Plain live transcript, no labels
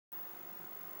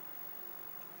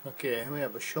Okay, here we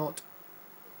have a short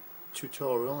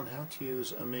tutorial on how to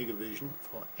use Amiga Vision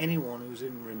for anyone who's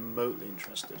even remotely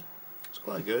interested. It's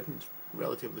quite good and it's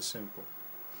relatively simple.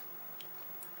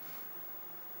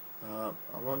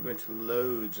 I won't go into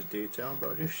loads of detail, but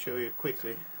I'll just show you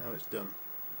quickly how it's done.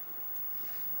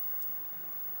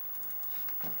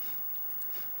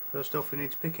 First off, we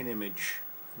need to pick an image.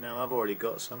 Now I've already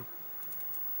got some.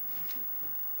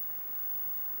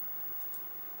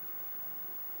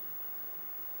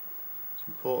 It's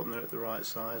important they're at the right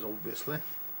size, obviously.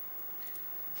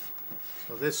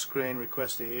 So this screen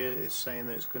requester here is saying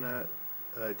that it's going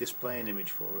to display an image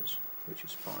for us, which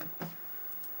is fine.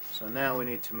 So now we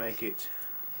need to make it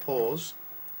pause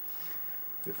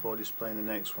before displaying the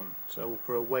next one. So we'll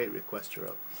put a wait requester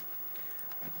up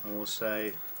and we'll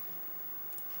say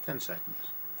 10 seconds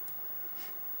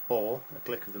or a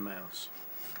click of the mouse.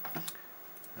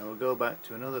 Now we'll go back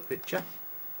to another picture,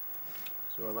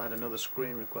 so I'll add another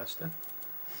screen requester,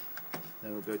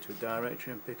 then we'll go to a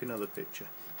directory and pick another picture,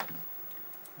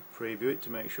 preview it to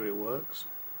make sure it works.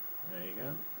 There you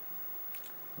go.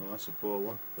 Well, that's a poor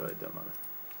one, but it doesn't matter.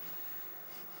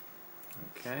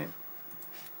 Okay,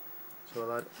 so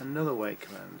I'll add another wait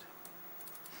command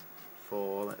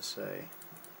for, let's say,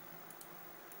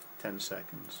 10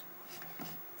 seconds.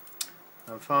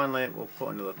 And finally we'll put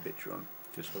another picture on,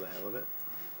 just for the hell of it.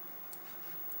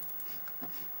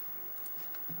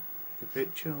 Pick a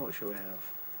picture, what shall we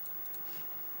have?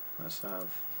 Let's have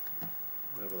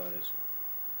whatever that is.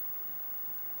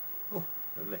 Oh,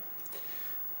 lovely.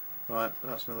 Right,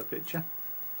 that's another picture.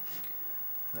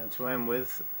 And to end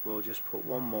with, we'll just put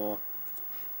one more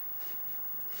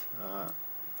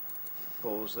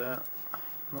pause there.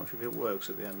 I'm not sure if it works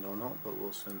at the end or not, but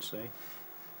we'll soon see.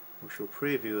 We shall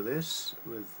preview this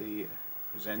with the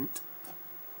present.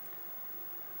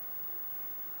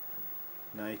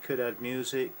 Now you could add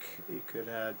music, you could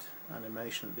add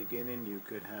animation at the beginning, you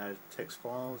could add text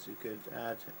files, you could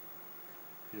add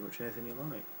pretty much anything you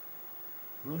like.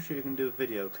 I'm not sure you can do a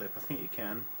video clip. I think you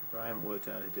can, but I haven't worked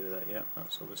out how to do that yet.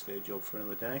 That's obviously a job for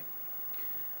another day.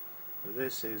 But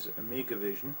this is Amiga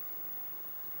Vision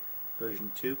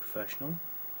version 2 Professional,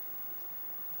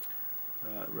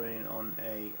 running on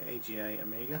a AGA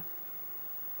Amiga,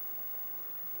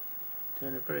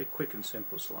 doing a very quick and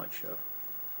simple slideshow.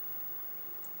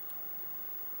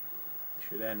 It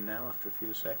should end now after a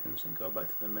few seconds and go back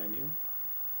to the menu.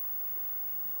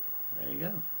 There you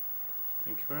go.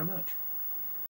 Thank you very much.